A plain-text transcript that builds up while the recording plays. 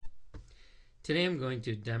Today I'm going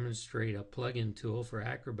to demonstrate a plugin tool for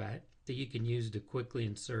Acrobat that you can use to quickly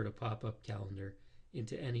insert a pop-up calendar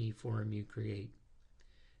into any form you create.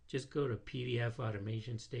 Just go to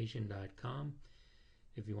pdfautomationstation.com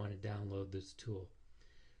if you want to download this tool.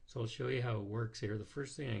 So I'll show you how it works here. The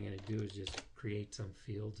first thing I'm going to do is just create some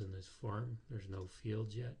fields in this form. There's no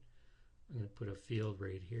fields yet. I'm going to put a field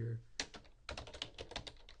right here. I'm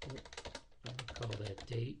going to call that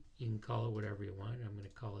date. You can call it whatever you want. I'm going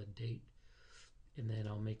to call it date. And then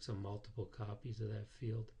I'll make some multiple copies of that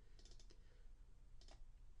field.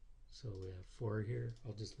 So we have 4 here.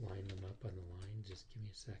 I'll just line them up on the line. Just give me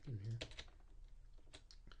a second here.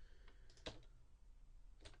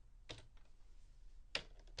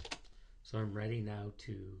 So I'm ready now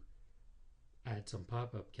to add some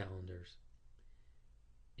pop-up calendars.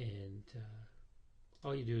 And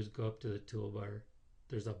all you do is go up to the toolbar.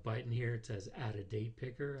 There's a button here. It says add a date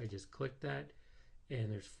picker. I just click that. And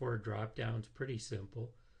there's 4 drop downs, pretty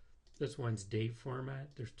simple. This one's date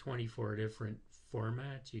format. There's 24 different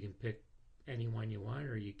formats. You can pick any one you want,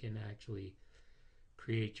 or you can actually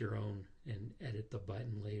create your own and edit the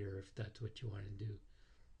button later if that's what you want to do.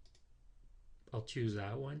 I'll choose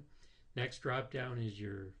that one. Next drop down is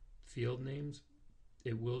your field names.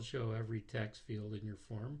 It will show every text field in your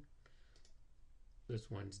form. This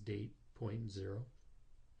one's date 0.0.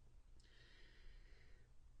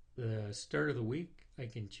 The start of the week, I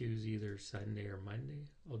can choose either Sunday or Monday.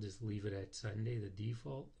 I'll just leave it at Sunday, the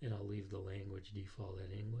default, and I'll leave the language default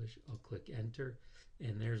at English. I'll click enter,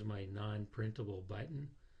 and there's my non-printable button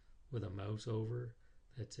with a mouse over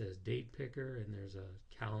that says date picker, and there's a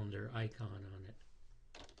calendar icon on it.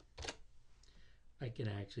 I can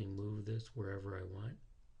actually move this wherever I want.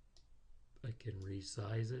 I can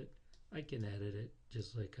resize it. I can edit it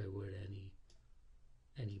just like I would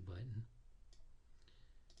any button.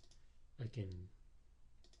 I can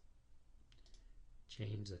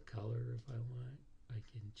change the color if I want. I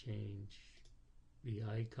can change the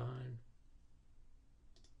icon,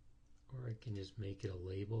 or I can just make it a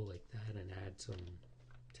label like that and add some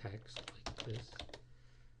text like this.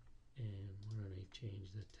 And why don't I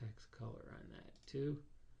change the text color on that too?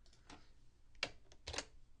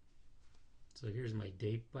 So here's my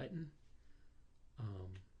date button.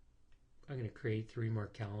 I'm going to create 3 more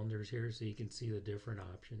calendars here so you can see the different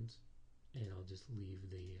options. And I'll just leave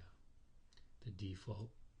the default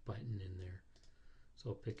button in there.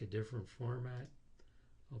 So I'll pick a different format.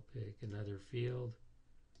 I'll pick another field.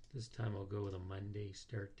 This time I'll go with a Monday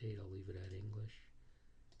start date. I'll leave it at English.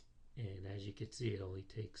 And as you can see, it only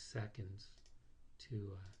takes seconds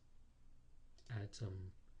to add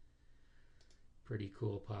some pretty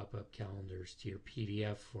cool pop-up calendars to your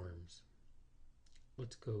PDF forms.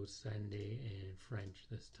 Let's go Sunday and French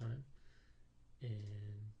this time.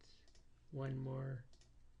 And one more,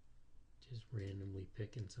 just randomly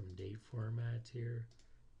picking some date formats here,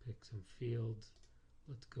 pick some fields.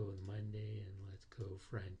 Let's go with Monday and let's go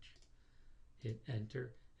French. Hit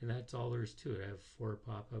enter, and that's all there is to it. I have 4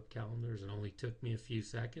 pop-up calendars. It only took me a few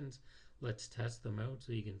seconds. Let's test them out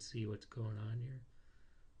so you can see what's going on here.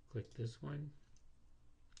 Click this one,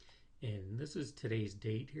 and this is today's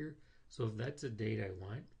date here. So if that's a date I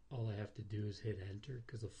want, all I have to do is hit enter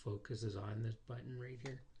because the focus is on this button right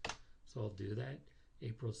here. So I'll do that,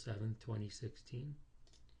 April 7th, 2016.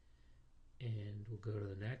 And we'll go to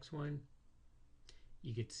the next one.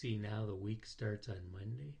 You can see now the week starts on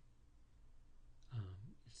Monday.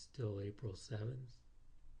 It's still April 7th.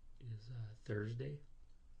 Is Thursday.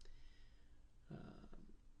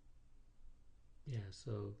 Yeah,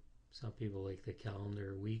 so some people like the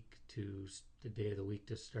calendar week to the day of the week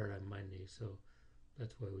to start on Monday. So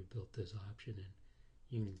that's why we built this option in.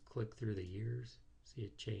 You can click through the years. See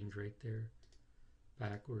it change right there.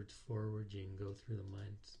 Backwards, forwards, you can go through the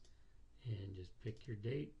months and just pick your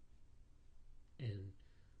date. And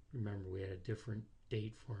remember, we had a different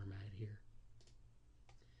date format here.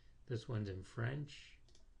 This one's in French.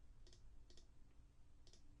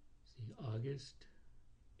 See August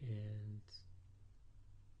and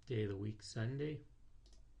day of the week Sunday.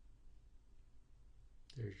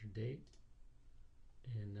 There's your date.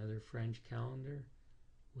 And another French calendar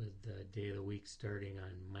with the day of the week starting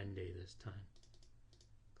on Monday this time.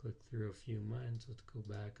 Click through a few months. Let's go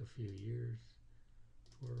back a few years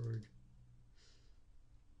forward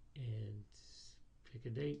and pick a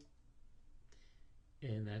date.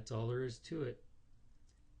 And that's all there is to it.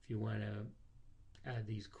 If you want to add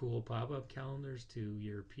these cool pop-up calendars to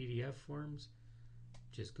your PDF forms,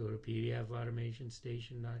 just go to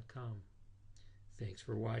pdfautomationstation.com. Thanks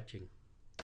for watching.